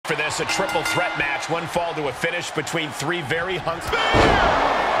for this, a triple threat match. One fall to a finish between three very hungry.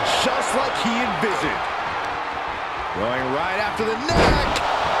 Just like he envisioned. Going right after the neck.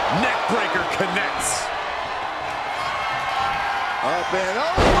 Neckbreaker connects. Up and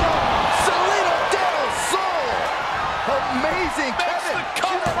over. Salida del Sol. Amazing. Kevin,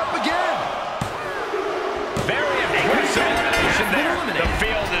 cue that up again. Very impressive elimination there. The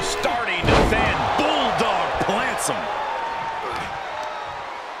field is starting to thin. Bulldog plants him.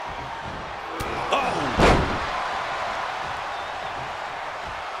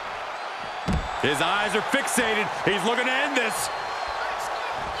 His eyes are fixated. He's looking to end this.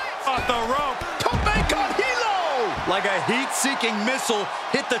 Off the rope. Tope Hilo! Like a heat-seeking missile,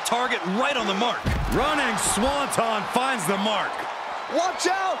 hit the target right on the mark. Running Swanton finds the mark. Watch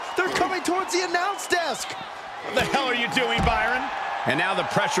out! They're coming towards the announce desk. What the hell are you doing, Byron? And now the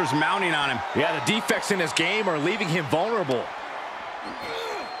pressure's mounting on him. Yeah, the defects in his game are leaving him vulnerable.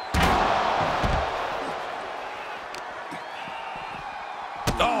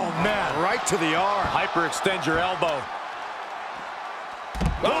 Oh, man, right to the arm. Hyperextend your elbow.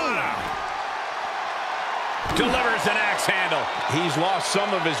 Delivers an axe handle. He's lost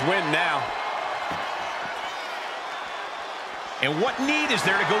some of his wind now. And what need is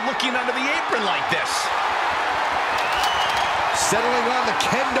there to go looking under the apron like this? Settling on the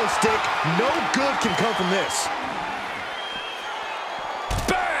kendo stick. No good can come from this.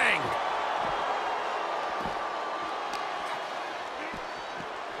 Bang!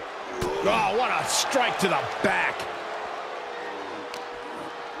 Oh, what a strike to the back.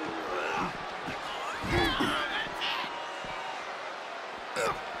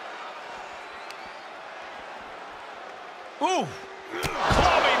 Ooh,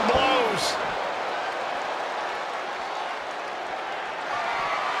 clubbing blows.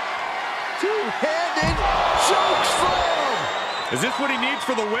 Two-handed choke slam. Is this what he needs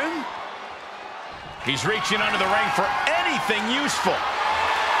for the win? He's reaching under the ring for anything useful.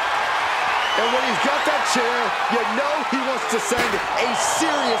 And when he's got that chair, you know he wants to send a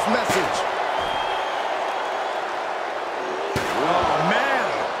serious message. Oh, man.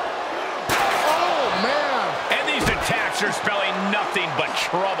 Oh, man. And these attacks are spelling nothing but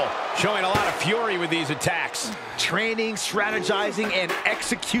trouble. Showing a lot of fury with these attacks. Training, strategizing, and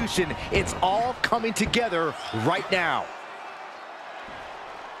execution. It's all coming together right now.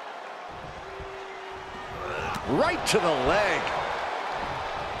 Right to the leg.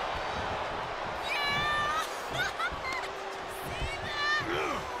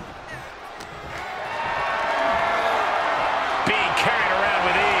 Being carried around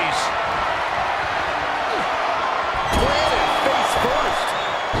with ease. Planted face first.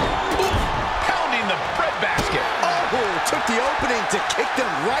 Ooh, pounding the breadbasket. Oh, took the opening to kick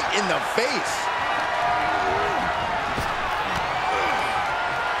them right in the face.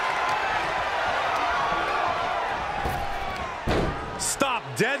 Stop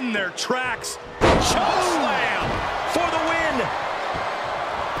dead in their tracks. Choke slam for the win.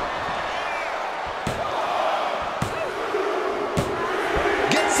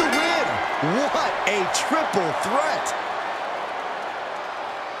 Gets the win. What a triple threat.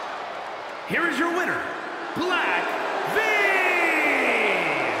 Here is your winner, Black V.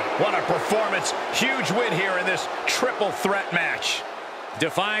 What a performance. Huge win here in this triple threat match.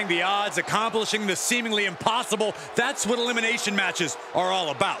 Defying the odds, accomplishing the seemingly impossible, that's what elimination matches are all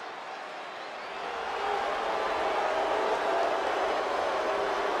about.